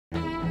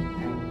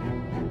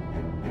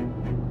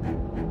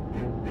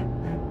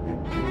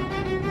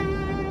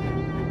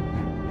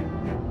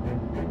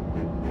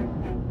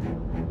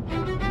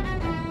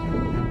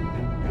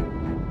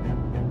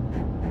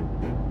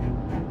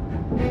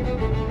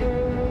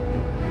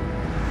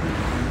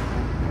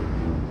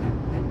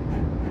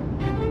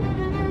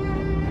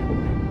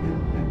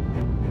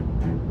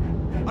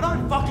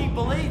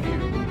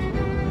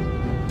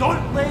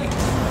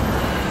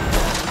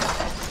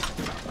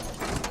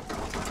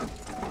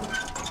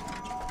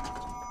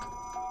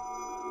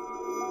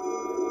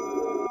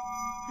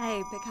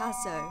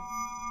Picasso.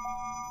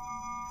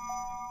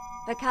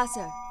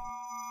 Picasso.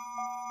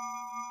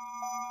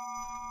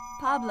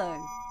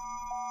 Pablo.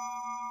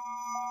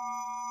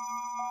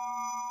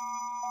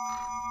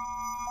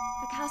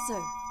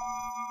 Picasso.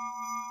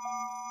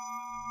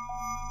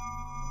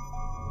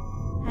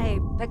 Hey,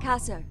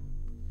 Picasso.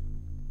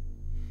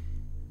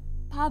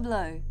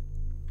 Pablo.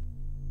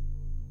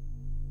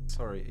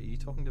 Sorry, are you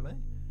talking to me?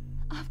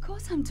 Of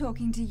course I'm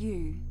talking to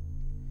you.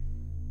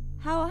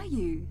 How are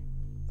you?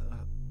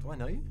 Do I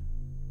know you?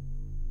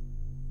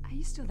 Are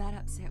you still that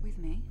upset with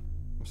me?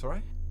 I'm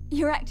sorry?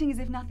 You're acting as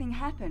if nothing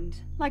happened,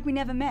 like we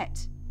never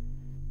met.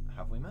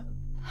 Have we met?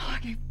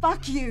 Okay,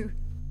 fuck you!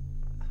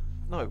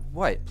 No,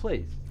 wait,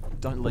 please.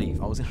 Don't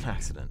leave. I was in an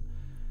accident.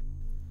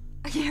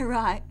 Yeah,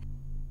 right.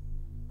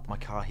 My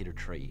car hit a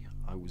tree.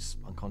 I was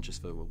unconscious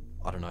for, well,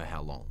 I don't know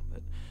how long,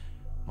 but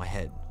my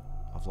head,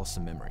 I've lost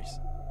some memories.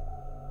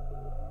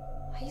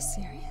 Are you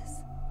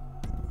serious?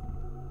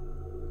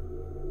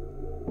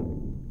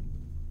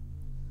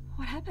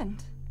 What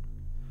happened?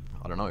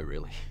 I don't know,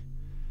 really.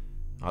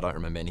 I don't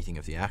remember anything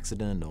of the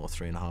accident or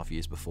 3.5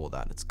 years before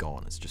that. It's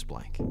gone. It's just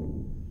blank.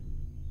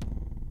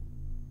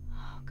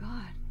 Oh,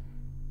 God.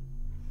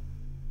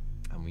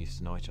 And we used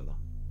to know each other.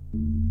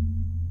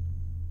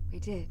 We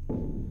did.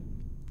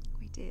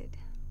 We did.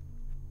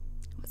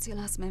 What's your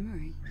last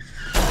memory?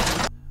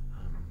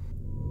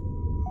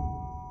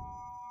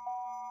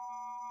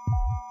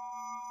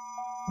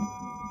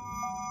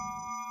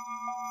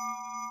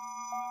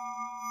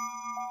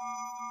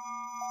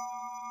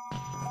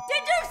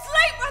 Did you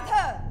sleep with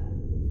her?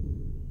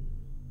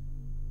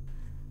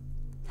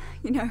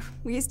 You know,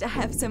 we used to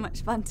have so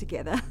much fun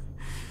together.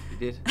 You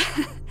did?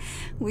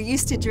 We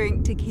used to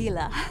drink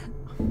tequila.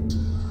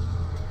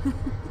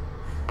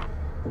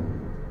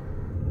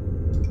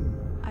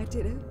 I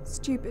did a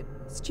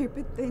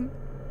stupid thing.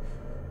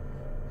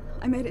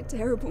 I made a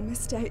terrible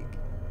mistake.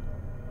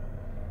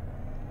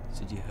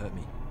 Did you hurt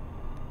me?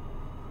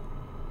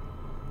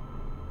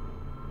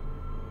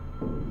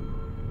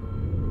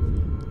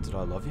 Did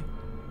I love you?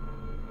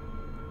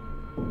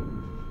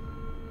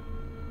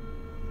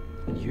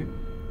 And you?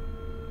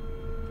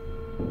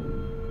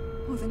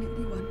 More than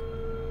anyone.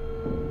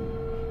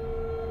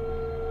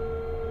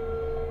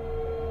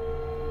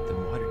 Then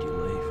why did you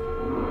leave?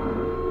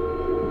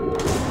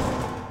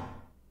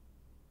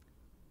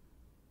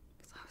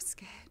 Because I was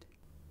scared.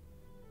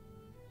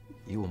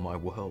 You were my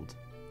world.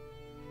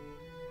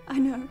 I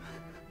know.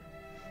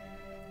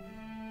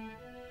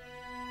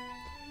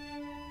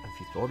 Have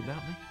you thought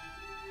about me?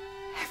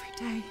 Every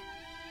day.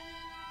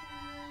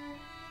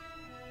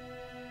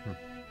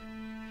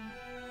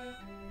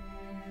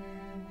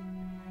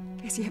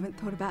 Guess you haven't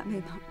thought about me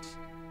much.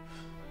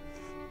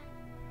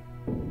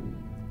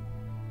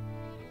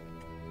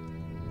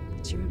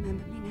 But you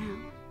remember me now?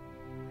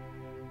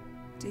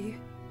 Do you?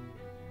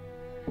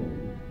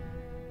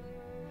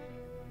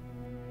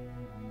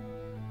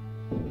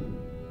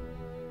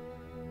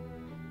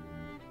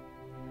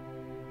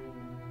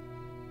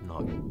 No.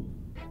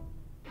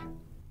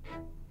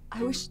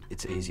 I wish...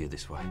 It's easier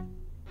this way.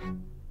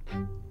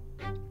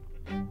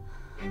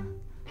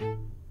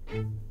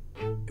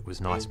 It was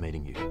nice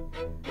meeting you.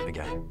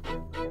 Again.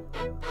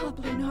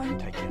 Pablo, no.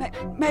 Take care.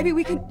 Maybe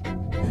we can...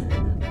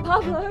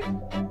 Pablo!